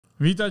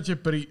Vítajte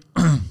pri...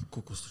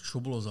 Kokos,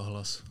 čo bolo za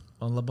hlas?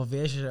 Lebo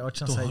vieš, že o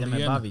čom sa ideme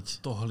baviť.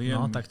 To hlien.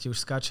 No, tak ti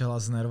už skáče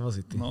hlas z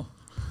nervozity. No.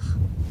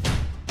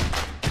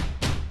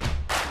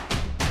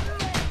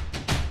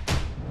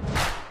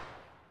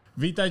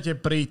 Vítajte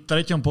pri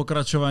treťom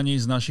pokračovaní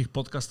z našich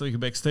podcastových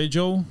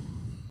backstageov,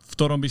 v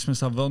ktorom by sme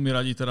sa veľmi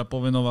radi teda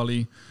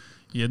povenovali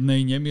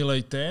jednej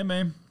nemilej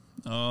téme,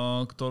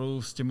 ktorú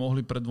ste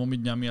mohli pred 2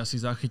 dňami asi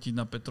zachytiť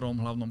na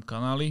Petrovom hlavnom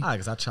kanáli. Ak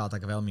začala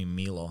tak veľmi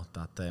milo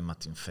tá téma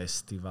tým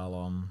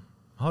festivalom.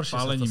 Horšie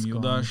Pálením sa to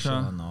Judáša.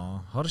 skončilo,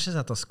 no. Horšie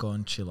sa to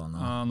skončilo, no.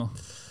 Áno.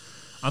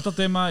 A tá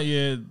téma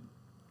je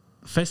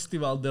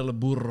Festival del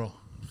Buro.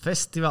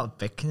 Festival,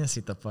 pekne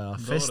si to povedal.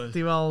 Dobre.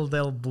 Festival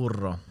del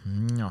Buro.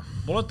 No.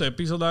 Bola to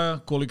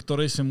epizóda, kvôli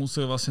ktorej sme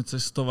museli vlastne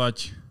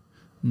cestovať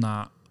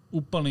na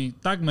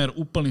takmer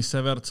úplný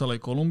sever celej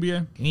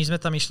Kolumbie. My sme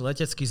tam išli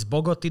letecky z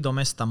Bogoty do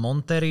mesta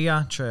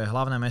Monteria, čo je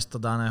hlavné mesto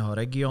daného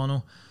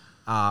regiónu.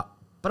 A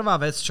prvá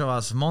vec, čo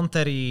vás v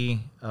Monterii,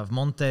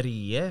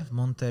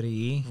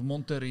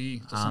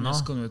 To sa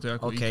neskonuje, to je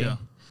ako IKEA.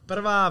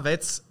 Prvá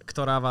vec,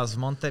 ktorá vás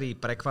v Monterii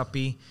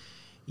prekvapí,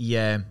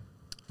 je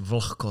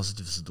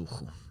vlhkosť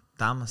vzduchu.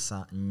 Tam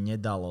sa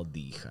nedalo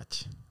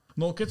dýchať.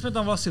 No keď sme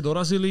tam vlastne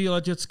dorazili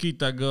letecky,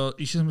 tak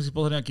išli sme si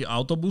pozrieť nejaký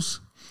autobus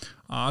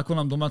a ako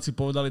nám domáci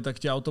povedali, tak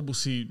tie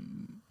autobusy,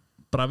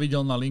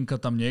 pravidelná linka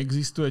tam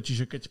neexistuje,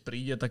 čiže keď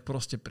príde, tak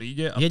proste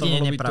príde. A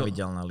jedine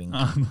nepravidelná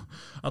linka. Áno.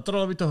 A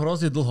trvalo by to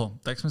hrozne dlho.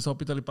 Tak sme sa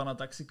opýtali pána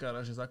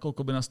taxikára, že za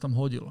koľko by nás tam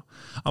hodil.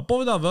 A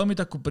povedal veľmi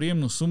takú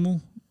príjemnú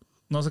sumu,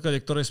 na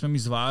základe ktorej sme my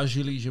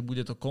zvážili, že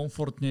bude to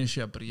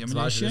komfortnejšie a príjemnejšie.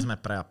 Zvážili sme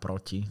pre a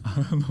proti.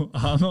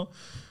 Áno.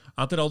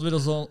 A teda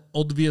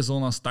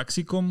odviezol nás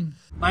taxikom.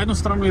 Na jednu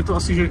stranu je to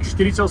asi že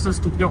 48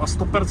 stupňov a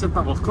 100%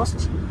 vlhkosť.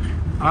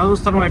 A na druhú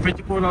stranu aj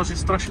Peťo povedal, že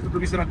strašne to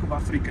vyzerá ako v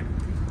Afrike.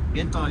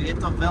 Je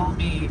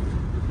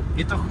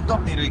to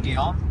chudobný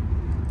región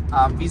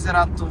a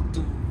vyzerá to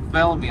tu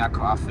veľmi ako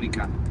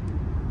Afrika.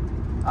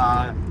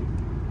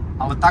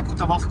 Ale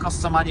takúto vlhkosť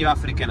som ani v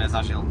Afrike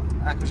nezažil.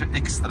 Akože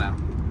extrém.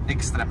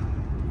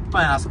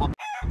 Úplne nás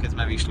keď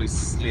sme vyšli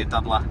z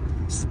lietadla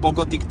z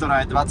Bogoty,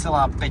 ktorá je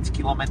 2,5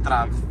 km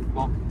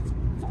v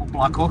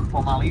oblakoch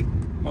pomaly.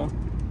 No.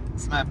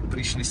 Sme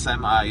prišli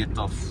sem a je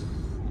to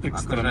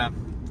akože...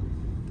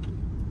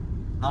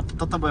 No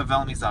toto bude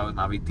veľmi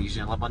zaujímavý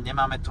týždeň, lebo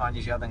nemáme tu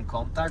ani žiaden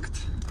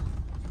kontakt.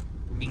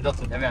 Nikto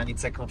tu nevie ani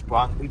ceknúť po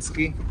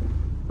anglicky.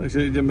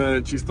 Takže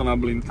ideme čisto na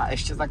blind. A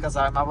ešte taká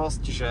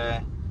zaujímavosť,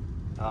 že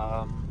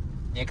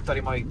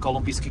niektorí moji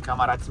kolumbijskí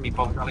kamaráti mi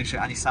povedali,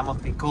 že ani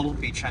samotní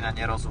Kolumbíčania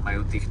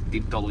nerozumejú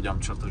týmto ľuďom,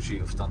 čo tu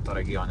žijú v tomto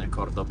regióne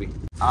Kordoby.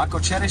 A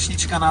ako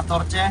čerešnička na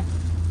torte,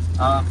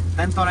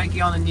 tento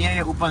región nie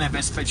je úplne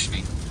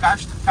bezpečný.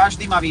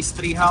 Každý ma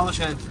vystrihal,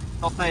 že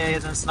toto je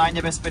jeden z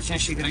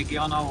najnebezpečnejších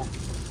regiónov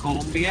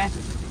Kolumbie.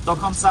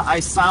 Dokonca aj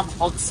sám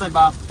od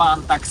seba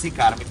pán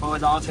taxikár mi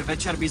povedal, že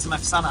večer by sme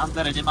v San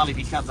Antere nemali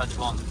vychádzať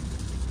von.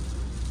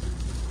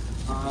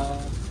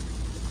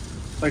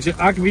 Takže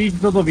ak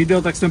vidíte toto video,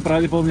 tak sme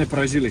pravdepodobne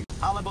prežili.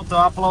 Alebo to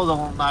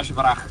uploadoval náš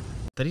vrah.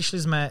 Prišli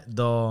sme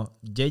do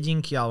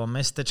dedinky alebo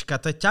mestečka.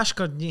 To je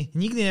ťažko,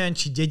 nikdy neviem,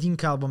 či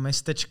dedinka alebo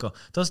mestečko.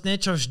 To je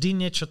vždy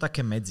niečo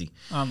také medzi.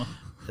 Áno.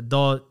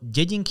 Do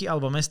dedinky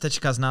alebo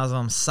mestečka s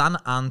názvom San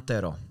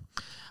Antero.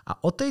 A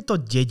o tejto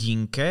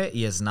dedinke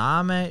je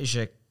známe,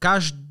 že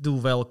každú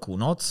veľkú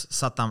noc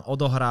sa tam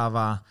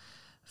odohráva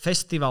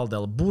Festival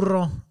del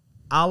Buro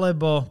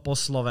alebo po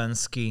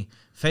slovensky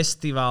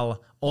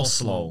Festival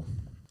oslov.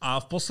 A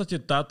v podstate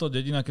táto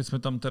dedina, keď sme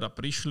tam teda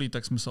prišli,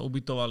 tak sme sa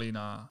ubytovali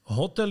na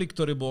hoteli,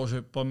 ktorý bol,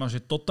 že poviem, že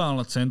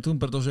totálne centrum,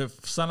 pretože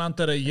v San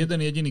Antere je jeden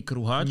jediný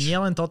kruháč.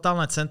 Nie len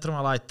totálne centrum,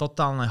 ale aj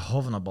totálne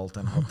hovno bol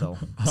ten hotel.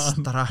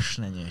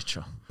 Strašné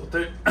niečo. Toto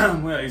je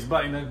moja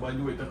izba, inak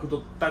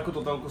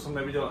takúto telku som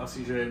nevidel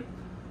asi, že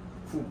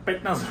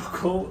 15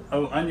 rokov,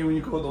 ani u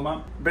nikoho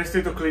doma. Bez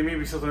tejto klímy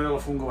by sa to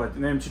nedalo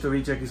fungovať. Neviem, či to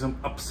vidíte, aký som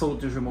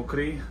absolútne že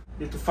mokrý.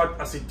 Je tu fakt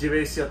asi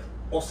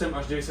 98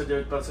 až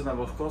 99% na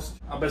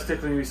vlhkosť a bez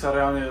tej klímy by sa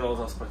reálne nedalo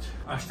zaspať.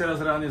 Až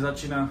teraz reálne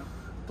začína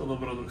to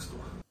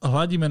dobrodružstvo.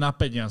 Hľadíme na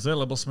peniaze,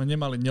 lebo sme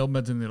nemali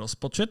neobmedzený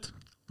rozpočet.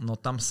 No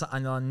tam sa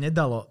ani len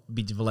nedalo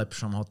byť v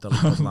lepšom hoteli,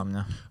 podľa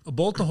mňa.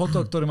 Bol to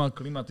hotel, ktorý mal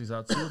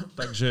klimatizáciu,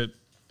 takže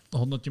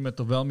hodnotíme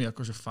to veľmi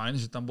akože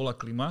fajn, že tam bola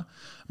klima.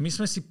 My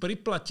sme si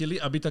priplatili,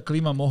 aby tá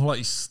klima mohla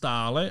ísť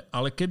stále,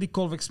 ale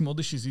kedykoľvek sme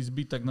odišli z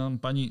izby, tak nám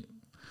pani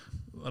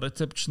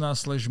recepčná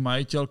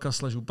 /majiteľka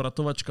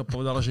 /upratovačka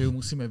povedala, že ju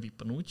musíme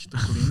vypnúť, tú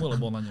klímu,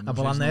 lebo ona nemôže. A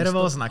bola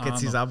nervózna, keď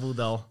si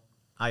zabudol.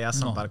 A ja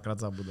som párkrát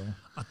zabudol.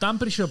 A tam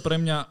prišiel pre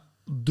mňa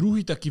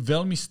druhý taký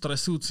veľmi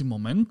stresujúci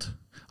moment,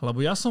 lebo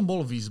ja som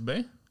bol v izbe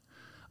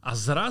a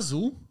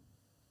zrazu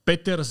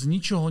Peter z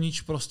ničoho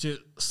nič proste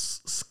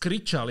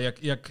skričal,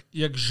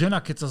 jak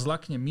žena, keď sa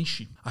zlakne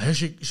myši. A ja,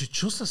 že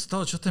čo sa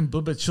stalo, čo ten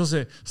blbec,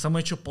 sa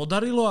mu niečo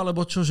podarilo,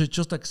 alebo čo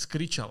tak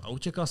skričal. A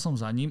utekal som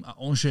za ním a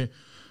on, že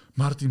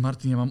Martin,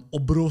 ja mám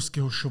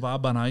obrovského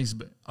švába na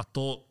izbe. A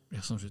to,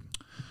 ja som, že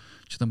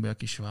čo tam bude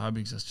aký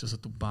švábik, čo sa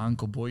tu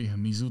pánko bojí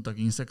hmyzu,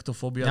 tak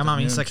insektofóbia. Ja tak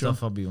mám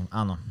insektofóbiu,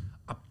 áno.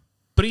 A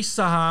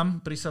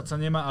prisahám, sa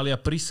nemá, ale ja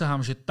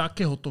prisahám, že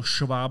takéhoto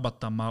švába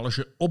tam mal,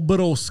 že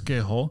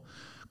obrovského,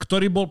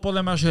 ktorý bol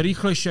podľa mňa, že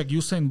rýchlejší ako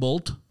Usain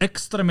Bolt,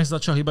 extrémne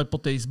začal hýbať po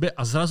tej izbe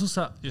a zrazu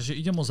sa, že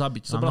idem ho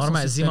zabiť. Mám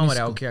normálne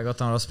zimomriavky, ak o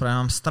tom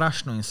rozprávam, mám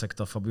strašnú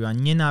insektofóbiu a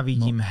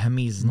nenávidím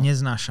hmyz,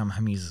 neznášam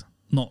hmyz.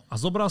 No a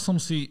zobral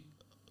som si,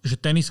 že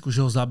tenisku,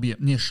 že ho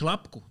zabijem. Nie,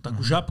 šlapku,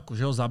 takú žabku,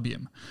 že ho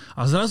zabijem.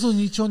 A zrazu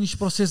nič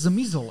proste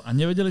zmizol a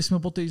nevedeli sme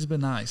ho po tej izbe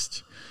nájsť.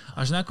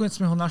 Až nakoniec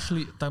sme ho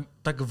našli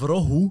tak v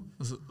rohu,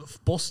 v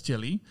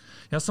posteli.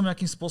 Ja som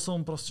nejakým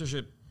spôsobom proste,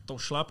 že tou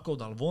šlapkou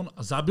dal von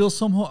a zabil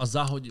som ho a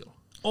zahodil.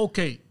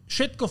 OK,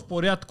 všetko v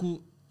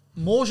poriadku,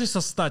 môže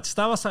sa stať,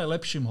 stáva sa aj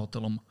lepším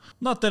hotelom.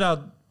 No a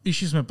teda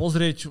išli sme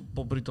pozrieť,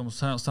 popri tom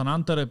San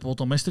Antere, po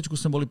tom mestečku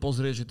sme boli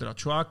pozrieť, že teda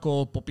čo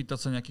ako, popýtať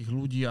sa nejakých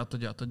ľudí a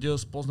teda,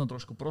 spoznať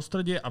trošku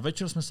prostredie a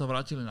večer sme sa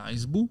vrátili na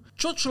izbu.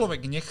 Čo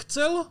človek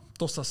nechcel,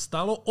 to sa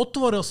stalo,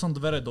 otvoril som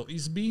dvere do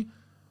izby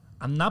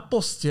a na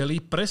posteli,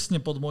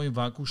 presne pod môjim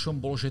vákušom,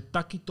 bol, že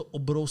takýto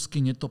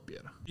obrovský netopier.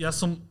 Ja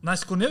som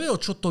najskôr nevedel,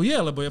 čo to je,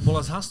 lebo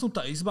bola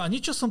zhasnutá izba a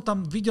niečo som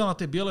tam videl na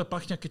tej bielej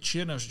plachne, aké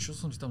čierne, že čo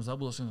som si tam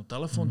zabudol, som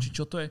telefón, či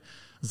čo to je.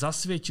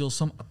 Zasvietil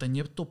som a ten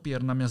netopier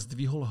na mňa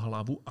zdvihol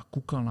hlavu a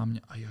kúkal na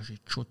mňa a ja, že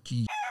čo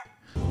ti je.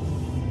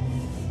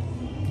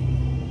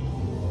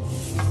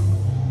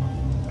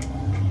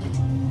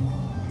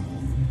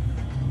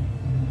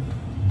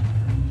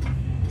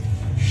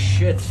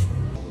 Shit.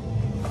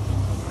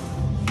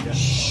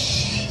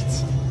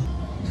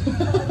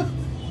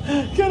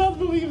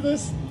 Cannot believe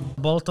this.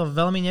 Bol to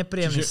veľmi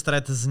nepríjemný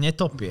stret s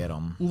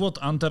netopierom.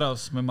 Úvod Antera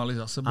sme mali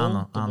za sebou,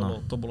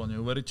 áno. To bolo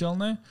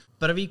neuveriteľné.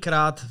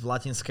 Prvýkrát v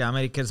Latinskej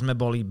Amerike sme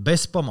boli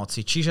bez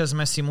pomoci, čiže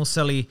sme si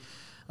museli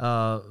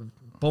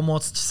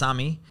pomôcť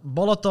sami.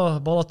 Bolo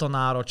to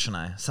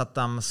náročné sa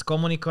tam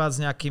skomunikovať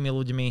s nejakými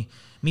ľuďmi.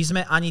 My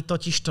sme ani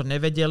totižto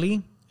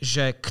nevedeli,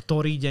 že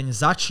ktorý deň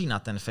začína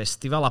ten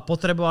festival a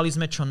potrebovali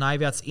sme čo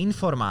najviac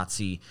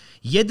informácií.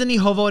 Jedni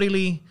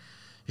hovorili,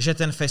 že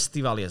ten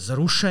festival je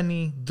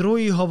zrušený,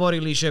 druhí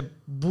hovorili, že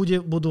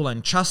budú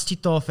len časti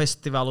toho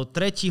festivalu,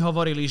 tretí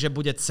hovorili, že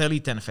bude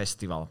celý ten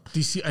festival.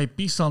 Ty si aj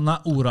písal na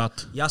úrad,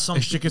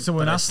 ešte keď som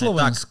bol na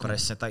Slovensku.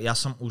 Presne tak. Ja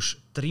som už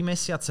 3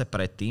 mesiace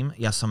predtým,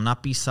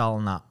 napísal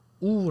na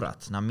úrad,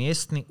 na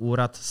miestny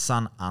úrad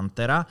San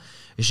Antera,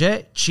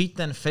 že či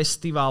ten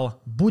festival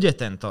bude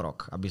tento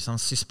rok, aby som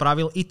si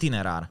spravil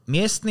itinerár.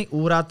 Miestny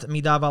úrad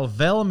mi dával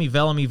veľmi,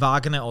 veľmi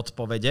vágne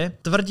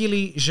odpovede.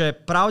 Tvrdili, že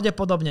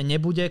pravdepodobne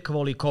nebude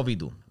kvôli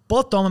covidu.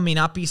 Potom mi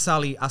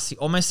napísali asi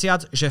o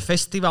mesiac, že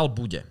festival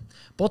bude.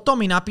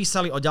 Potom mi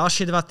napísali o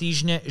ďalšie 2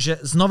 týždne, že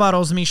znova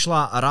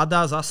rozmýšľa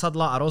rada,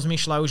 zasadla a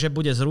rozmýšľajú, že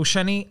bude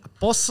zrušený.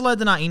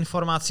 Posledná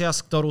informácia,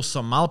 z ktorú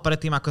som mal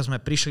predtým, ako sme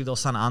prišli do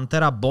San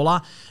Antera,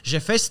 bola, že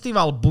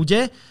festival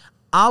bude,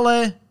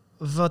 ale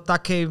v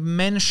takej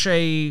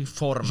menšej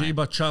forme. Že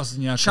iba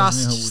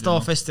časť z toho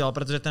festivalu,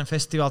 pretože ten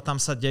festival tam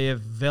sa deje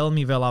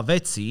veľmi veľa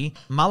vecí.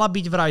 Mala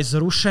byť vraj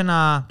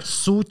zrušená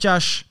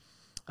súťaž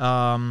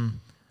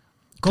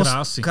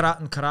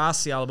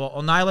krásy, alebo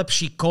o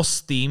najlepší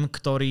kostým,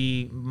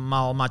 ktorý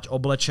mal mať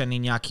oblečený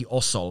nejaký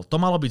osol. To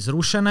malo byť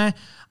zrušené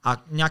a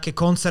nejaké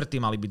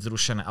koncerty mali byť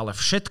zrušené, ale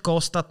všetko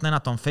ostatné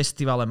na tom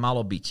festivale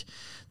malo byť.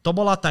 To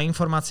bola tá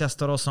informácia, s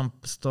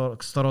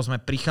ktorou sme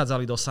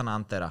prichádzali do San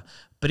Antera.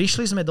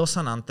 Prišli sme do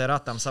San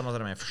Antera, tam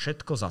samozrejme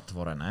všetko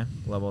zatvorené,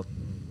 lebo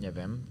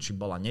neviem, či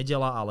bola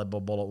nedeľa,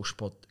 alebo bolo už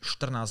po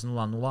 14:00.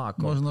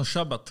 Možno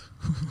šabat.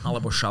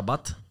 Alebo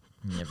šabat,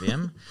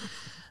 neviem.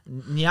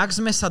 Nejak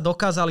sme sa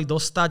dokázali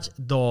dostať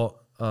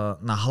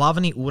na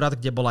hlavný úrad,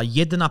 kde bola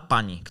jedna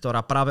pani, ktorá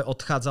práve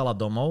odchádzala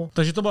domov.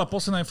 Takže to bola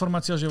posledná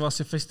informácia, že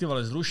vlastne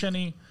festival je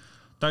zrušený,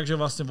 takže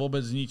vlastne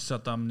vôbec nič sa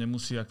tam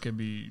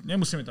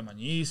nemusíme tam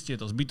ani ísť, je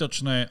to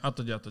zbytočné a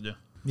teda.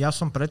 Ja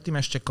som predtým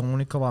ešte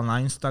komunikoval na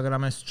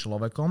Instagrame s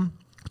človekom,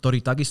 ktorý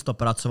takisto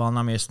pracoval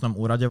na miestnom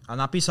úrade a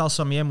napísal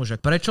som jemu, že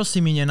prečo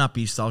si mi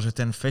nenapísal, že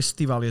ten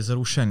festival je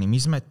zrušený. My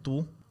sme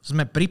tu,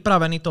 sme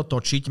pripravení to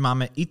točiť,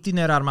 máme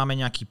itinerár, máme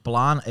nejaký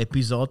plán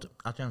epizód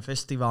a ten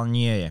festival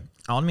nie je.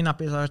 A on mi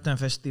napísal, že ten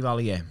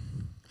festival je.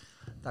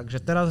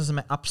 Takže teraz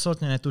sme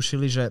absolútne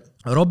netušili, že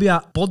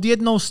robia pod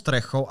jednou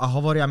strechou a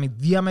hovoria mi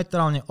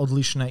diametrálne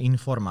odlišné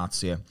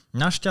informácie.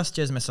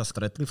 Našťastie sme sa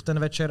stretli v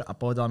ten večer a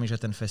povedal mi, že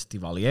ten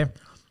festival je.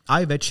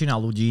 Aj väčšina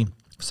ľudí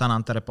v San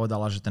Antere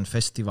povedala, že ten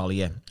festival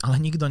je.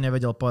 Ale nikto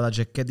nevedel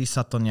povedať, že kedy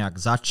sa to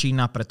nejak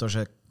začína,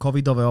 pretože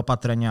covidové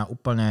opatrenia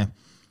úplne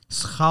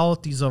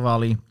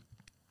schaotizovali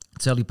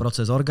celý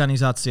proces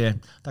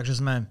organizácie, takže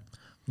sme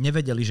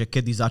nevedeli, že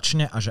kedy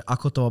začne a že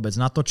ako to vôbec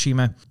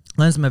natočíme.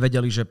 Len sme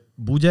vedeli, že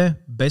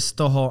bude bez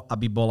toho,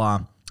 aby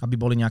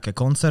boli nejaké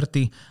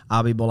koncerty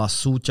a aby bola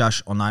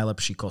súťaž o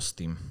najlepší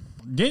kostým.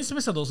 Deň sme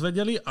sa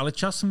dozvedeli, ale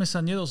čas sme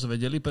sa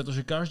nedozvedeli,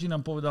 pretože každý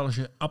nám povedal,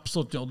 že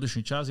absolútne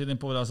odlišný čas. Jeden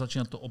povedal,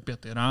 začína to o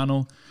 5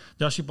 ráno,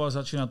 ďalší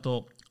povedal, začína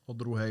to o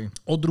 2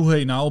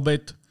 na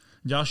obed,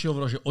 ďalší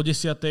hovoril, že o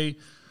 10.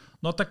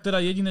 No tak teda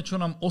jediné, čo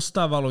nám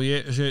ostávalo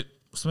je, že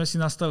sme si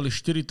nastavili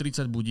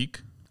 4:30 budík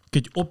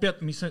Keď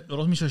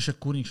rozmýšľaš, že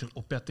kurník, že o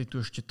 5 tu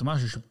ešte tma,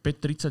 že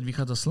 5:30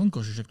 vychádza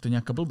slnko, že to je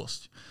nejaká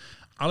blbosť.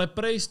 Ale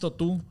pre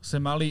istotu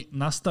sme mali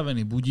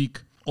nastavený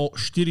budík o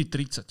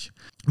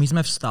 4:30. My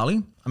sme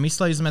vstali a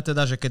mysleli sme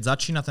teda, že keď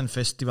začína ten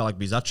festival, ak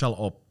by začal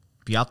o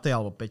 5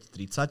 alebo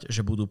 5:30,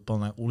 že budú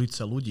plné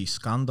ulice ľudí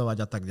skandovať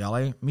a tak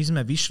ďalej. My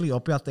sme vyšli o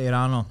 5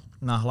 ráno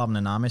na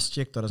hlavné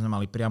námestie, ktoré sme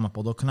mali priamo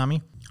pod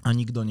oknami a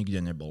nikto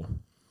nikde nebol.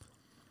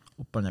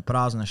 Úplne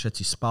prázdne,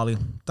 všetci spali.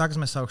 Tak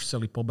sme sa už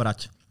chceli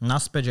pobrať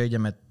naspäť, že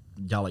ideme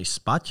ďalej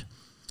spať.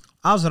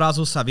 A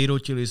zrazu sa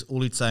vyrútili z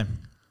ulice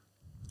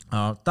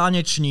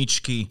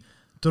tanečníčky,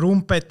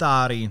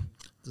 trumpetári,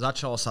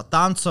 začalo sa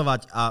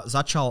tancovať a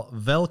začal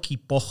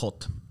veľký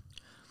pochod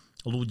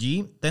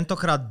ľudí,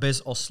 tentokrát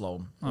bez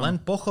oslov. Len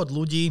pochod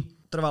ľudí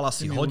trval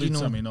asi hodinu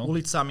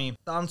ulicami,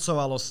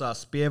 tancovalo sa,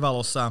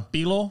 spievalo sa.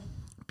 Pilo.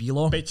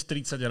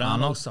 5:30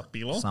 ráno sa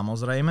pilo.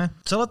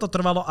 Samozrejme. Celé to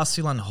trvalo asi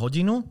len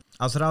hodinu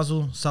a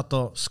zrazu sa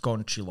to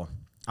skončilo.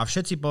 A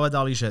všetci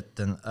povedali, že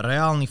ten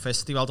reálny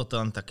festival, toto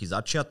je len taký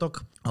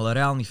začiatok, ale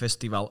reálny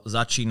festival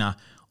začína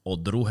o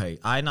 2:00.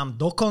 A aj nám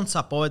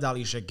dokonca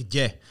povedali, že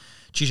kde.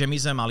 Čiže my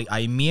sme mali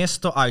aj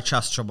miesto, aj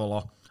čas, čo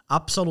bolo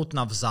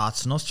absolútna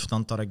vzácnosť v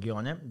tomto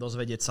regióne,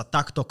 dozvedieť sa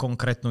takto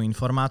konkrétnu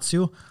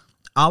informáciu,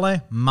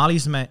 ale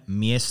mali sme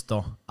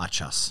miesto a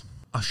čas.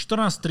 A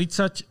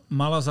 14:30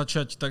 mala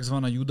začať tzv.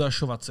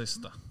 Judášova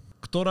cesta,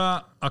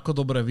 ktorá, ako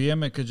dobre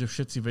vieme, keďže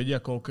všetci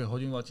vedia, koľko je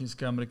hodín v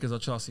Latinskej Amerike,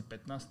 začala asi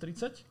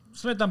 15:30.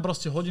 Sme tam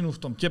proste hodinu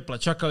v tom teple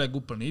čakali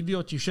ako úplní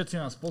idioti, všetci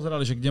nás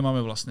pozerali, že kde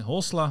máme vlastne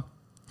hosla.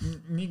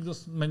 Nikto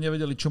sme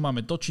nevedeli, čo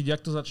máme točiť, jak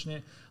to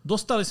začne.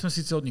 Dostali sme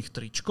síce od nich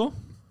tričko,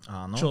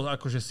 áno, čo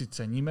akože si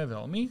ceníme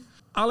veľmi,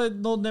 ale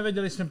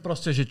nevedeli sme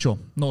proste, že čo.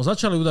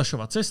 Začali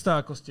Judášova cesta,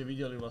 ako ste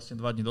videli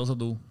vlastne 2 dní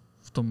dozadu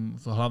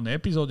v hlavnej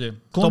epizóde.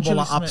 To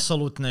bolo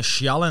absolútne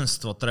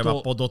šialenstvo,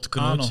 treba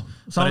podotknúť. Áno,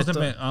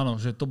 samozrejme, áno,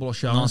 že to bolo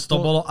šialenstvo. To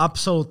bolo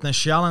absolútne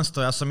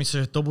šialenstvo. Ja som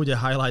myslel, že to bude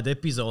highlight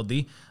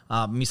epizódy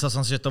a myslel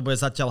som si, že to bude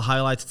zatiaľ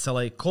highlight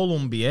celej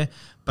Kolumbie,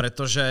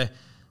 pretože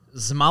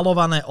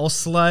zmalované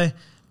osle,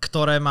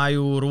 ktoré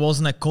majú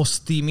rôzne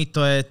kostýmy,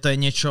 to je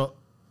niečo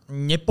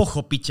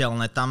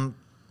nepochopiteľné. Tam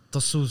to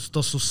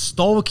sú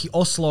stovky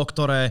oslov,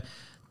 ktoré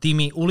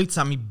tými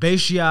ulicami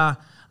bežia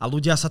a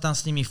ľudia sa tam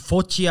s nimi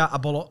fotia a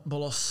bolo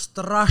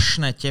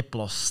strašné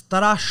teplo.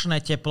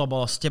 Strašné teplo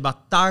bolo, z teba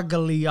tak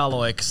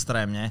lialo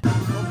extrémne. To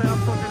je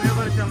absolútne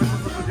neuveriteľné, čo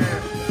sa tu deje.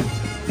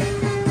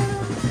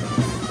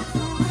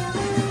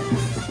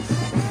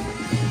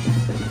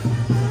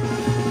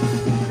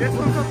 Kde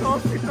som sa to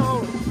ocitol?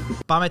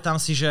 Pamätám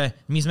si,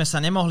 že my sme sa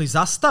nemohli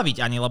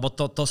zastaviť ani, lebo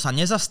to sa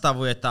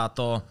nezastavuje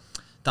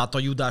táto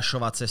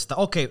Judášova cesta.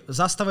 OK,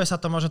 zastavuje sa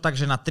to možno tak,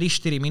 že na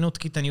 3-4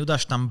 minútky ten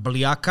Judáš tam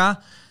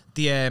bliaka,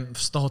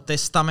 z toho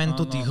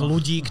testamentu tých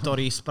ľudí,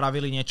 ktorí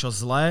spravili niečo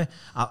zlé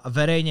a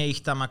verejne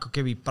ich tam ako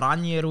keby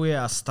pranieruje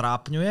a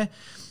strápňuje.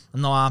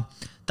 No a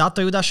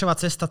táto Judášova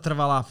cesta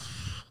trvala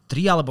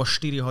 3 alebo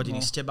 4 hodiny.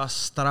 Z teba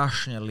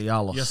strašne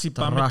lialo. Ja si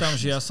pamätám,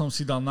 že ja som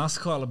si dal na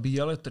schvál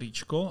biele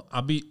tričko,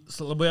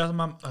 lebo ja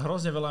mám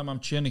hrozne veľa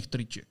čiernych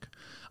tričiek.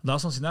 Dal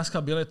som si na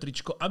schvál biele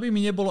tričko, aby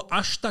mi nebolo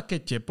až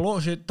také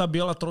teplo, že tá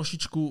biela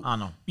trošičku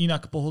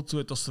inak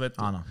pohodcuje to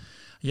svetlo. Áno.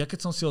 Ja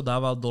keď som si ho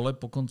dával dole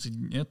po konci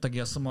dne, tak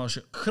ja som mal,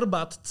 že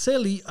chrbát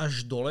celý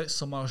až dole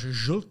som mal, že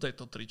žlté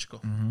to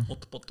tričko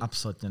od potu.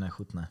 Absolutne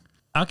nechutné.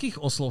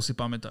 Akých oslov si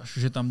pamätáš,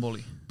 že tam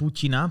boli?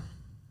 Putina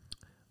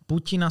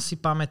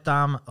si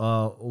pamätám,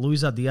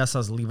 Luisa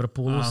Diasa z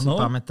Liverpoolu si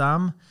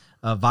pamätám,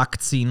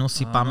 vakcínu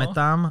si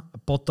pamätám,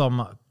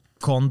 potom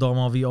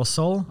kondómový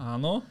osol.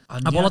 Áno.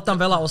 A bolo tam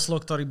veľa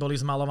oslov, ktorí boli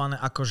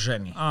zmalované ako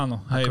ženy.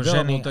 Áno. Ako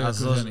ženy a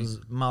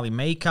mali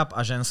make-up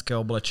a ženské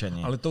oblečenie.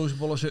 Ale to už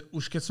bolo, že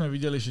už keď sme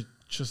videli, že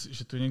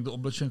tu je niekto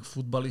oblečený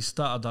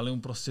futbalista a dali mu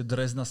proste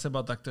dres na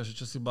seba, tak že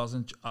čo si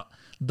blázen. A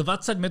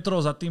 20 metrov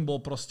za tým bol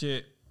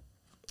proste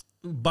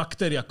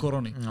baktéria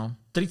korony.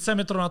 30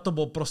 metrov na to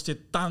bol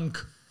proste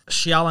tank.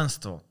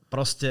 Šialenstvo.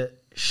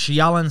 Proste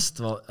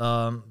šialenstvo.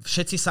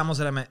 Všetci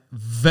samozrejme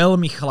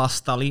veľmi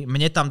chlastali.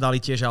 Mne tam dali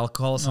tiež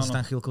alkohol, som si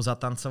tam chvíľku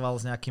zatancoval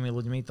s nejakými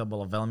ľuďmi, to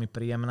bolo veľmi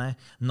príjemné.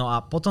 No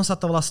a potom sa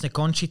to vlastne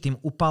končí tým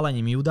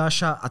upálením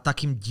Judáša a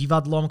takým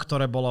divadlom,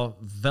 ktoré bolo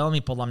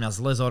veľmi podľa mňa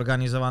zle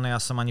zorganizované.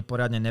 Ja som ani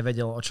poriadne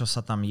nevedel, o čo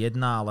sa tam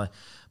jedná, ale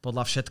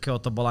podľa všetkého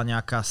to bola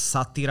nejaká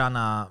satíra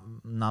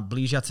na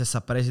blížiace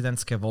sa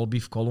prezidentské voľby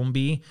v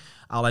Kolumbii,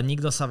 ale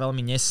nikto sa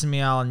veľmi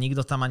nesmial,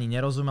 nikto tam ani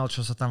nerozumel,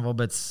 čo sa tam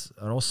vôbec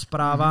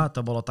rozpráva,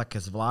 to bolo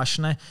také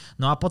zvláštne.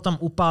 No a potom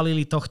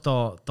upálili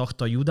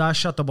tohto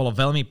Judáša, to bolo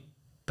veľmi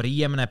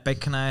príjemné,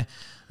 pekné,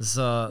 s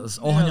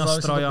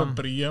ohňostrojom.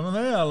 To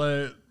príjemné,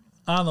 ale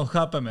áno,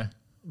 chápeme.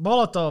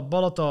 Bolo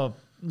to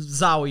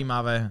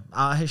zaujímavé.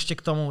 A ešte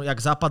k tomu, jak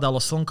zapadalo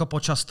slnko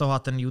počas toho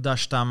a ten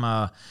Judáš tam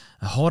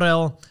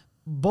horel.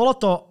 Bolo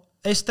to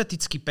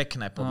esteticky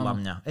pekné, podľa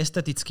mňa.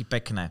 Esteticky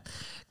pekné.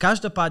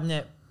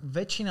 Každopádne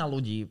väčšina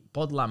ľudí,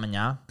 podľa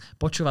mňa,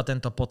 počúva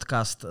tento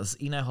podcast z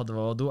iného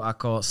dôvodu,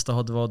 ako z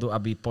toho dôvodu,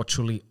 aby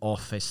počuli o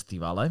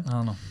festivale.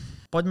 Áno.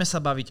 Poďme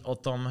sa baviť o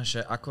tom,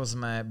 že ako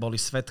sme boli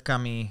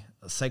svedkami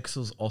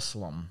sexu s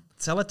oslom.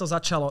 Celé to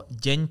začalo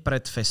deň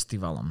pred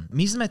festivalom.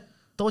 My sme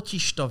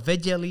totižto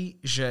vedeli,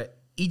 že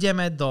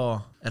ideme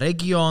do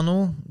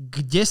regiónu,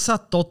 kde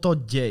sa toto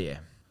deje.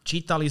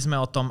 Čítali sme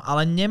o tom,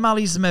 ale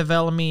nemali sme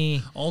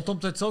veľmi... O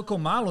tom to je celkom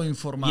málo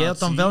informácií. Je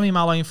o tom veľmi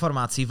málo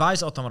informácií.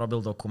 Vice o tom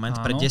robil dokument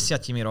pred 10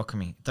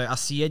 rokmi. To je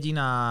asi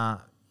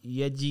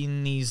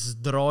jediný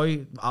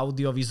zdroj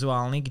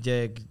audiovizuálny,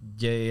 kde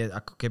je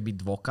ako keby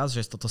dôkaz,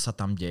 že toto sa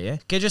tam deje.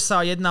 Keďže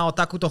sa jedná o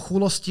takúto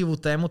chulostivú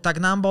tému,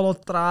 tak nám bolo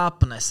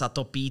trápne sa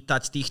to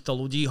pýtať týchto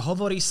ľudí.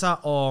 Hovorí sa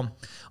o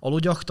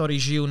ľuďoch, ktorí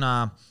žijú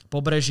na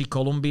pobreží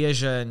Kolumbie,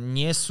 že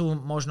nie sú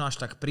možno až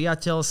tak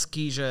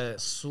priateľskí, že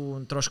sú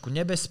trošku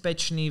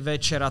nebezpeční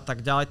večer a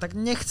tak ďalej. Tak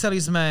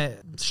nechceli sme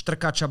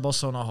štrkača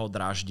bosou nohou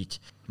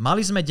dráždiť.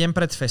 Mali sme deň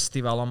pred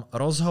festivalom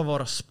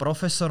rozhovor s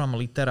profesorom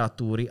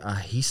literatúry a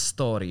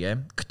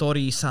histórie,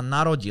 ktorý sa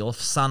narodil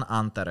v San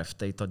Antere,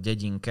 v tejto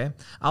dedinke,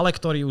 ale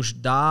ktorý už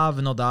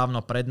dávno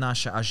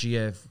prednáša a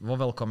žije vo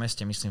veľkom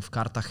meste, myslím v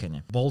Kartachene.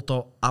 Bol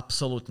to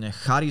absolútne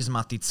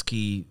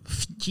charizmatický,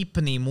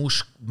 vtipný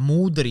muž,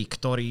 múdry,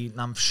 ktorý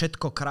nám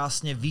všetko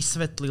krásne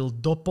vysvetlil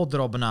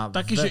dopodrobna.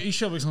 Taký, že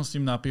išiel by som s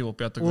ním na pivo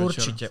piatok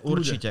večer.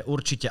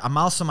 Určite. A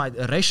mal som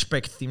aj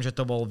rešpekt tým, že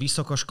to bol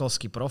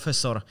vysokoškolský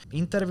profesor.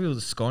 Interview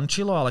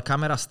skončilo, ale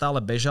kamera stále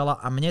bežala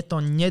a mne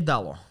to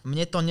nedalo.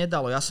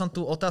 Ja som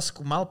tú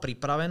otázku mal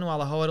pripravenú,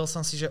 ale hovoril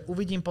som si, že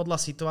uvidím podľa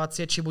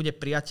situácie, či bude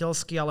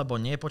priateľský alebo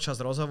nie počas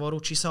rozhovoru,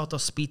 či sa o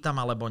to spýtam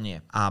alebo nie.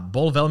 A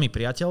bol veľmi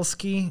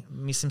priateľský,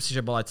 myslím si,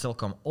 že bol aj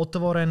celkom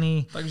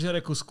otvorený. Takže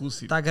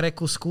skúsim.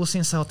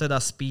 Skúsim sa ho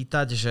teda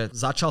spýtať, že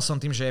začal som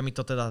tým, že je mi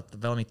to teda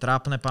veľmi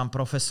trápne, pán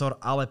profesor,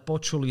 ale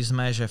počuli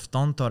sme, že v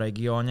tomto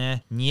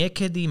regióne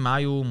niekedy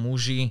majú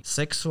muži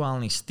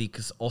sexuálny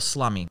styk s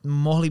oslami.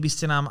 Mohli by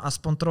ste nám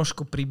aspoň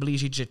trošku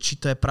priblížiť, že či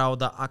to je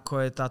pravda,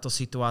 ako je táto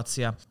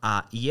situácia.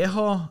 A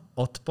jeho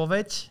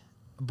odpoveď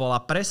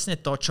bola presne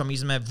to, čo my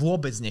sme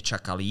vôbec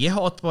nečakali. Jeho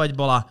odpoveď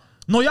bola,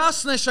 no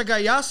jasné, však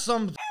aj ja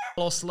som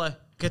osle.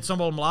 Keď som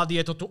bol mladý,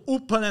 je to tu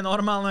úplne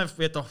normálne,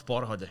 je to v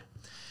pohode.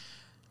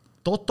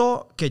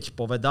 Toto, keď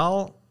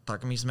povedal,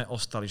 tak my sme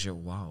ostali, že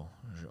wow,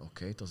 že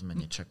okej, to sme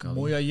nečakali.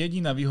 Moja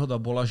jediná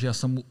výhoda bola, že ja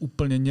som mu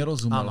úplne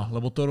nerozumel,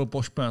 lebo to robil po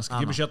španielsky.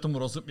 Kebyže ja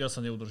tomu ja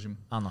sa neudržím.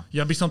 Áno.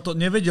 Ja by som to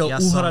nevedel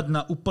uhrať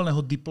na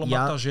úplného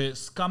diplomata, že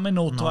s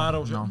kamennou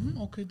tvárou, že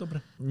okej,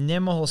 dobre.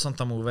 Nemohol som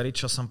tomu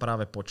uveriť, čo som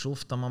práve počul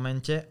v tom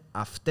momente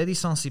a vtedy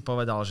som si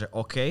povedal, že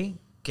okej,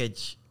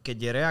 keď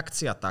je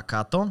reakcia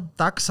takáto,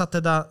 tak sa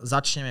teda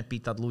začneme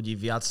pýtať ľudí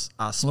viac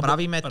a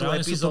spravíme tú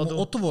epizódu.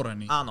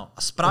 Otvorení. Áno,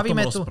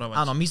 spravíme tu.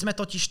 Áno, my sme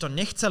totiž to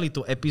nechceli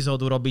tú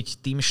epizódu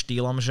robiť tým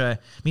štýlom,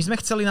 že my sme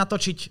chceli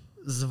natočiť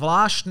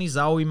zvláštny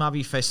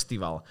zaujímavý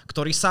festival,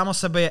 ktorý sám o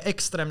sebe je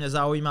extrémne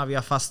zaujímavý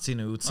a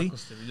fascinujúci. Ako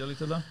ste videli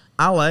teda?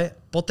 Ale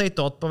po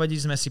tejto odpovedi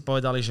sme si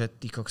povedali, že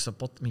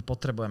my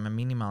potrebujeme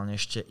minimálne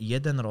ešte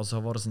jeden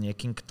rozhovor s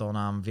niekým, kto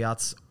nám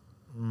viac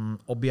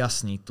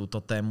objasní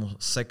túto tému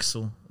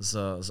sexu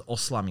s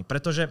oslami.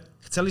 Pretože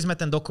chceli sme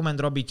ten dokument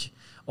robiť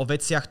o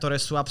veciach, ktoré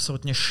sú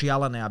absolútne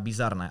šialené a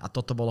bizarné. A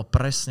toto bolo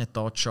presne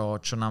to,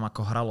 čo nám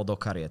ako hralo do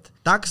kariet.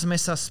 Tak sme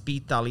sa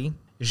spýtali,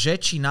 že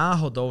či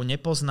náhodou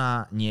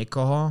nepozná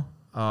niekoho,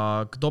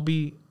 kto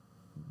by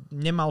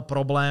nemal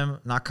problém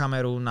na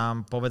kameru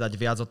nám povedať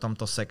viac o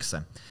tomto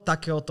sexe.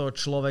 Takéhoto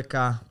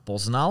človeka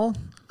poznal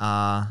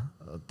a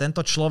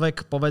tento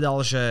človek povedal,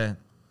 že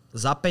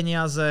za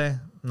peniaze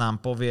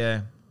nám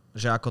povie,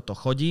 že ako to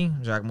chodí,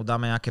 že ak mu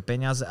dáme nejaké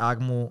peniaze a ak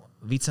mu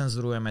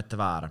vycenzurujeme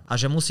tvár. A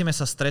že musíme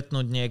sa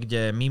stretnúť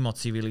niekde mimo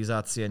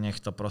civilizácie,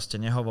 nech to proste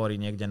nehovorí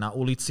niekde na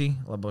ulici,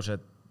 lebo že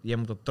je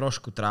mu to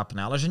trošku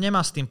trápne, ale že nemá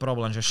s tým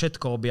problém, že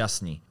všetko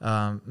objasní.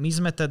 My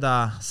sme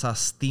teda sa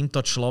s týmto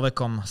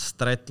človekom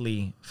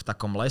stretli v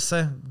takom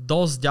lese,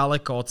 dosť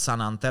ďaleko od San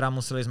Antera,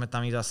 museli sme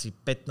tam ísť asi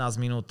 15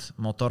 minút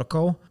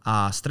motorkou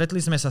a stretli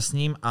sme sa s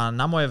ním a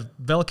na moje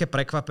veľké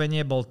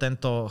prekvapenie bol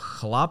tento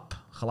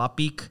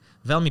chlapík,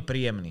 veľmi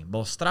príjemný.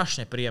 Bol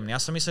strašne príjemný.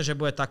 Ja som myslel, že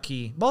bude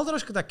bol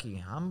trošku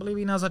taký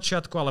hamblivý na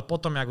začiatku, ale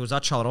potom, jak už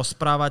začal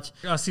rozprávať.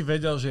 Asi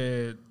vedel, že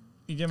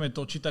ideme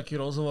točiť taký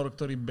rozhovor,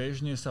 ktorý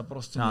bežne sa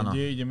proste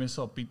nedieje, ideme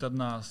sa opýtať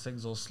na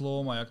sex so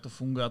slovom a jak to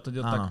funguje a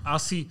teda, tak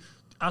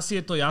asi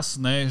je to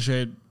jasné,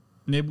 že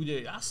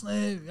nebude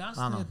jasné,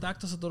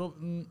 takto sa to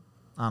robí.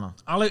 Áno.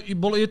 Ale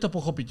je to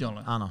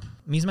pochopiteľné. Áno.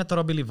 My sme to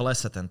robili v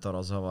lese, tento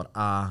rozhovor.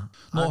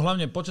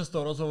 Hlavne počas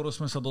toho rozhovoru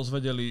sme sa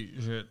dozvedeli,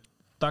 že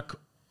tak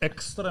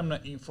extrémne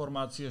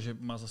informácie, že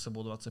má za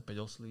sebou 25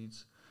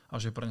 oslíc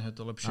a že pre neho je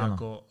to lepšie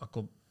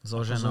ako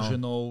so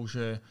ženou,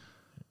 že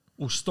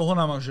už z toho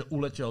nám že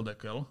uletel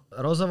dekel.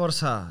 Rozhovor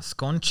sa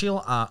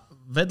skončil a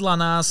vedľa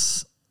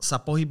nás sa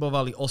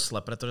pohybovali osle,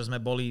 pretože sme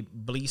boli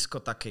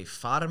blízko takej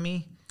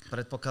farmy.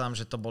 Predpokladám,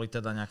 že to boli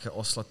teda nejaké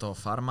osle toho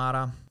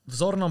farmára. V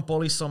zornom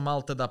poli som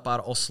mal teda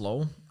pár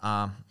oslov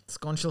a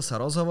skončil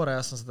sa rozhovor a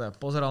ja som sa teda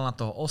pozeral na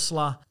toho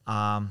osla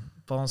a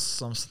potom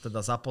som sa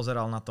teda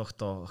zapozeral na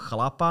tohto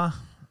chlapa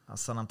a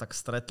sa nám tak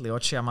stretli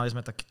oči a mali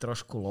sme taký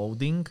trošku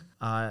loading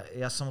a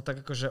ja som mu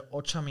tak akože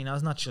očami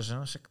naznačil, že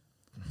no však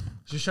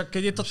Že však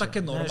keď je to také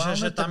normálne...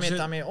 Že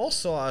tam je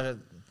oso a že...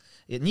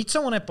 Nič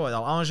som mu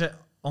nepovedal. A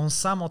on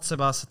sám od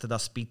seba sa teda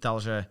spýtal,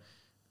 že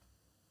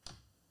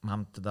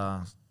mám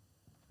teda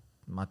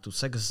mať tu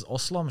sex s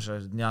oslom,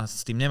 že ja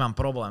s tým nemám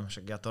problém,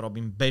 však ja to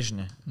robím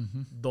bežne.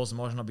 Dosť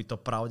možno by to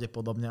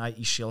pravdepodobne aj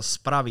išiel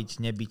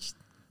spraviť, nebyť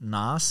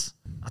nás.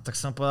 A tak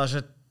som povedal,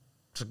 že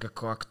tak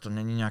ako, ak to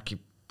není nejaký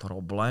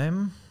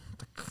problém,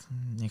 tak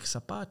nech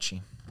sa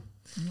páči.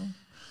 No.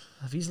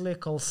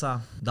 Vyzliekol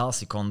sa, dal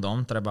si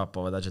kondóm, treba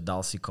povedať, že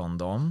dal si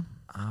kondóm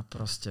a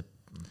proste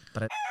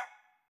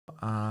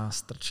a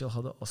strčil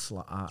ho do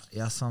osla. A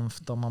ja som v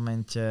tom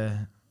momente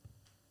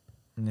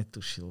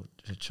netušil,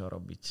 že čo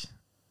robiť.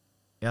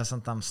 Ja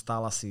som tam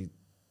stál asi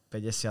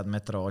 50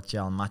 metrov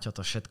odtiaľ, Maťo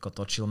to všetko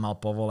točil, mal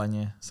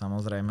povolenie,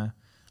 samozrejme.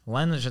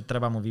 Len, že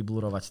treba mu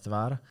vyblúrovať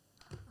tvár.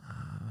 A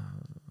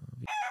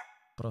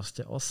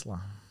proste osla.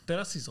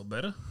 Teraz si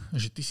zober,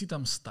 že ty si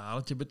tam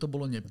stál, tebe to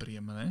bolo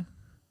nepríjemné.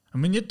 A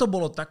mne to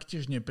bolo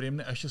taktiež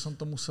nepríjemné a ešte som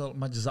to musel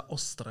mať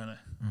zaostrené.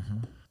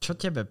 Čo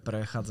tebe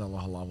prechádzalo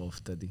hlavou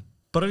vtedy?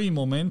 Prvý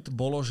moment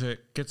bolo,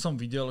 že keď som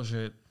videl,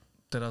 že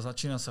teraz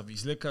začína sa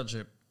vyzliekať,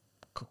 že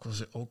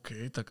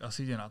OK, tak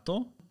asi ide na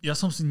to. Ja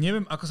som si,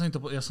 neviem, ako sa mi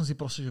to povedal, ja som si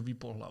proste že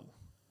vypol hlavu.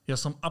 Ja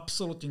som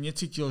absolútne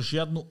necítil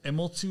žiadnu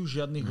emóciu,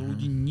 žiadnych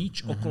ľudí,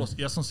 nič okolo.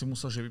 Ja som si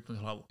musel že vypnúť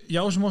hlavu.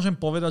 Ja už môžem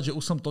povedať, že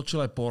už som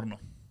točil aj porno.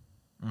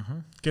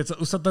 Keď sa,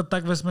 už sa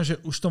tak vezme, že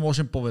už to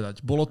môžem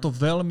povedať. Bolo to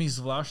veľmi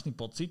zvláštny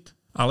pocit,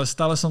 ale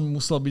stále som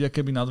musel byť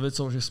akéby nad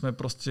vecou, že sme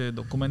proste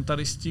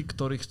dokumentaristi,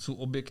 ktorí chcú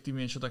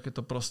objektívne niečo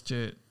takéto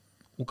proste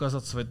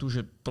ukázať svetu,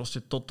 že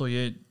proste toto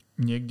je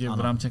niekde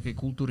v rámci nejakej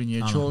kultúry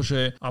niečo,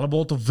 že, ale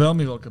bolo to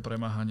veľmi veľké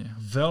premáhanie.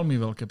 Veľmi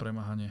veľké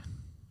premáhanie.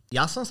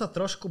 Ja som sa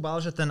trošku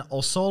bál, že ten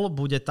osol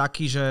bude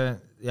taký, že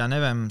ja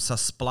neviem, sa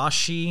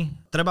splaší.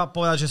 Treba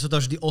povedať, že sú to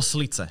vždy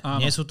oslice,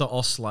 nie sú to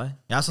osle.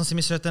 Ja som si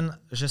myslel,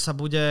 že sa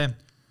bude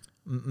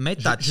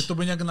metať. Že to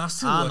bude nejak na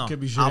silu.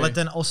 Že... ale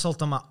ten osol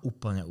to má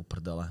úplne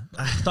uprdele.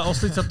 Tá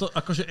oslica to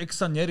akože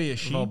sa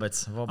nerieši. Vôbec.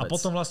 A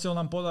potom vlastne on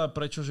nám povedal,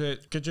 prečo, že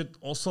keďže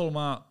osol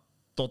má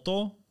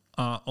toto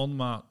a on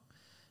má...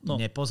 No.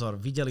 Nepozor,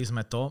 videli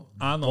sme to.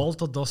 Áno. Bol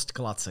to dosť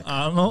klacek.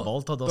 Áno. Bol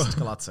to dosť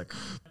klacek.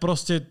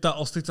 Proste tá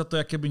oslica to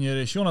keby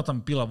nerieši. Ona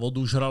tam pila vodu,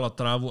 žrala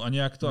trávu a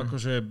nejak to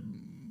akože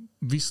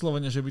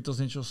vyslovene, že by to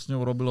z niečo s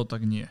ňou robilo,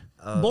 tak nie.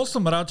 Bol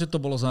som rád, že to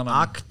bolo za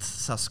nami. Akt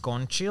sa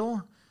skončil.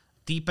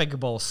 Týpek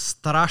bol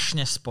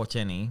strašne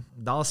spotený.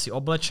 Dal si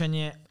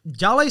oblečenie.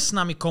 Ďalej s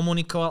nami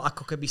komunikoval,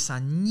 ako keby sa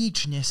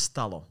nič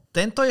nestalo.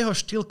 Tento jeho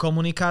štýl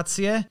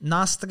komunikácie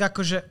nás tak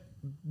akože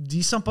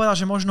som povedal,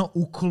 že možno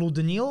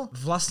ukludnil.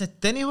 Vlastne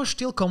ten jeho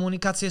štýl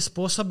komunikácie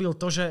spôsobil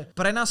to, že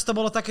pre nás to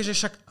bolo také, že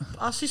však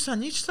asi sa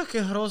nič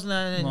také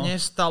hrozné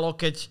nestalo,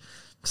 keď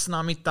s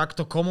nami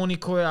takto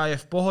komunikuje a je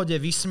v pohode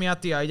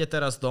vysmiatý a ide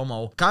teraz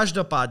domov.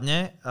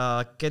 Každopádne,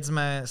 keď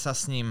sme sa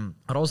s ním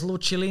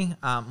rozlúčili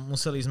a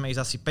museli sme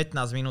ísť asi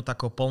 15 minút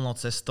takou polnou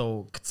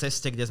cestou k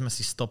ceste, kde sme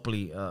si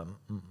stopli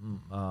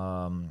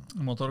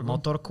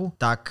motorku,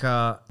 tak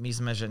my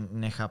sme, že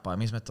nechápali,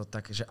 my sme to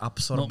tak, že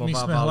absorbovávali. No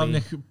my sme hlavne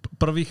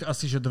prvých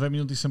asi, že 2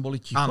 minúty sme boli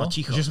ticho. Áno,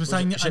 ticho. Že sme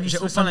sa ani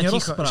sme sa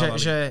nerozprávali.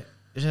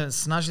 Že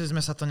snažili sme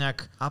sa to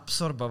nejak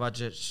absorbovať,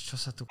 že čo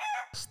sa tu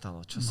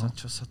stalo, čo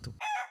sa tu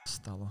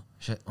stalo.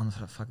 Že on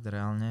fakt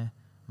reálne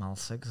mal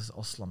sex s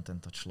oslom,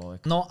 tento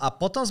človek. No a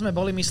potom sme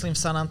boli, myslím, v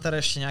San Antero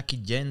ešte nejaký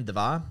deň,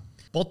 2.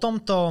 Po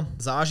tomto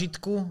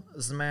zážitku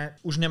sme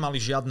už nemali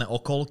žiadne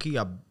okolky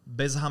a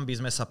bez hanby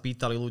sme sa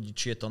pýtali ľudí,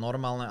 či je to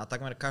normálne a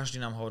takmer každý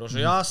nám hovoril,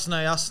 že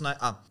jasné.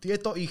 A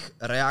tieto ich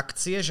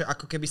reakcie, že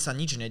ako keby sa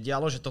nič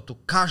nedialo, že to tu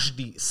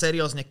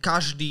seriózne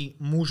každý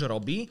muž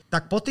robí,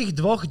 tak po tých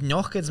 2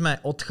 dňoch, keď sme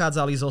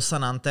odchádzali zo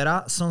San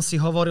Antera, som si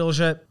hovoril,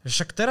 že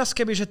však teraz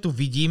keby, že tu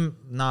vidím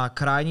na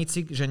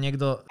krajnici, že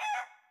niekto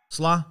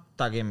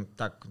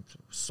tak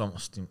som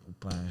s tým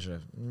úplne, že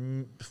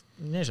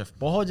nie že v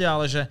pohode,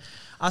 ale že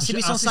asi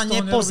by som sa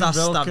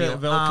nepozastavil.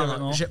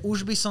 Áno, že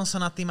už by som sa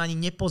nad tým ani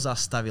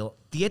nepozastavil.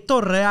 Tieto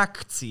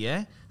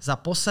reakcie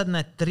za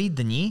posledné 3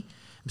 dni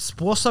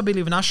spôsobili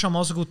v našom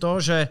mozgu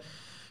to, že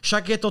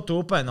však je to tu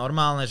úplne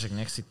normálne, že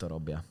nech si to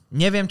robia.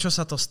 Neviem, čo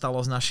sa to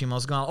stalo s našim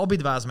mozgom, ale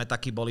obidva sme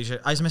takí boli,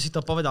 že aj sme si to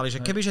povedali,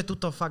 že kebyže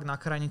tuto fakt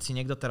na krajnici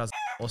niekto teraz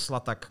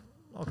osla, tak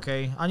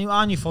OK,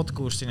 ani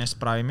fotku už si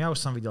nespravím, ja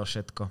už som videl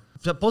všetko.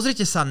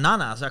 Pozrite sa na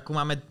nás, ako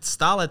máme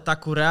stále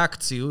takú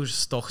reakciu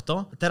z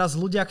tohto. Teraz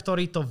ľudia,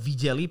 ktorí to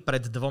videli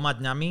pred 2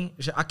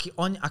 dňami, že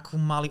akú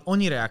mali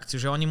oni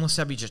reakciu, že oni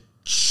musia byť, že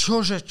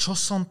čo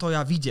som to ja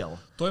videl.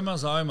 To ma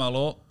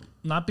zaujímalo,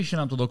 napíšte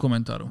nám to do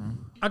komentáru.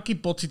 Aký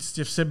pocit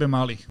ste v sebe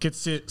mali, keď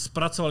ste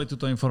spracovali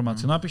túto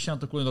informáciu? Napíšte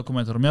nám to kľudne do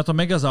komentáru. Mňa to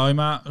mega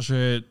zaujíma,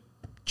 že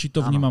či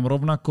to vnímam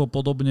rovnako,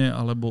 podobne,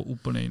 alebo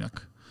úplne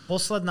inak.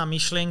 Posledná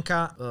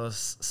myšlienka,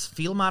 z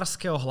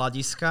filmárskeho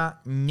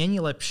hľadiska není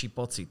lepší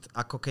pocit,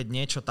 ako keď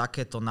niečo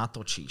takéto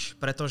natočíš.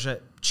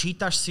 Pretože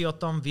čítaš si o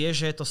tom,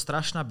 vieš, že je to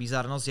strašná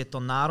bizarnosť, je to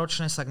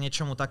náročné sa k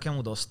niečomu takému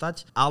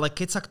dostať, ale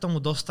keď sa k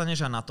tomu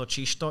dostaneš a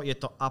natočíš to, je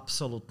to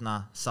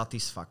absolútna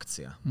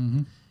satisfakcia.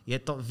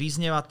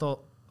 Vyznieva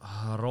to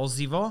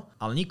hrozivo,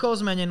 ale nikoho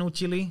sme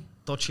nenútili,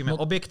 točíme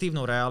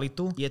objektívnu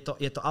realitu.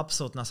 Je to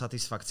absolútna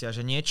satisfakcia,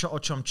 že niečo, o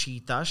čom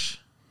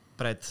čítaš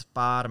pred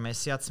pár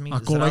mesiacmi.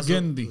 Ako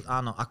legendy.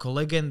 Áno, ako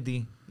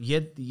legendy.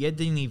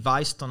 Jediný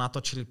Vice to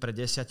natočili pred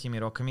 10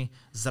 rokmi.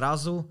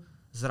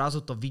 Zrazu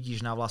to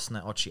vidíš na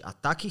vlastné oči. A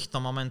takýchto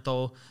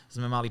momentov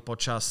sme mali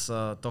počas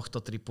tohto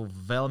tripu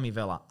veľmi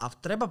veľa. A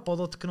treba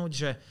podotknúť,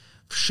 že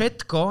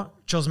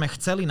všetko, čo sme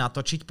chceli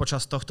natočiť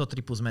počas tohto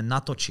tripu, sme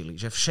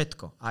natočili. Že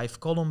všetko. Aj v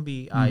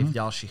Kolumbii, aj v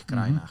ďalších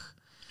krajinách.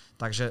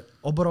 Takže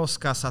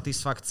obrovská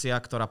satisfakcia,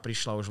 ktorá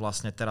prišla už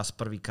vlastne teraz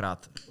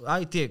prvýkrát. Aj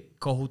tie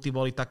kohúty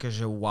boli také,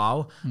 že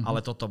wow,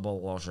 ale toto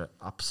bolo, že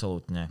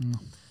absolútne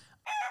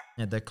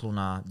deklu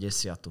na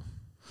 10.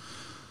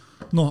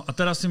 No a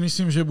teraz si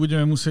myslím, že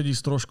budeme musieť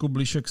ísť trošku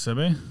bližšie k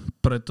sebe,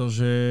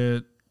 pretože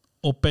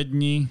o 5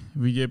 dní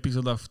vyjde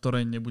epizóda, v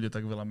ktorej nebude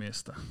tak veľa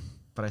miesta.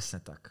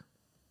 Presne tak.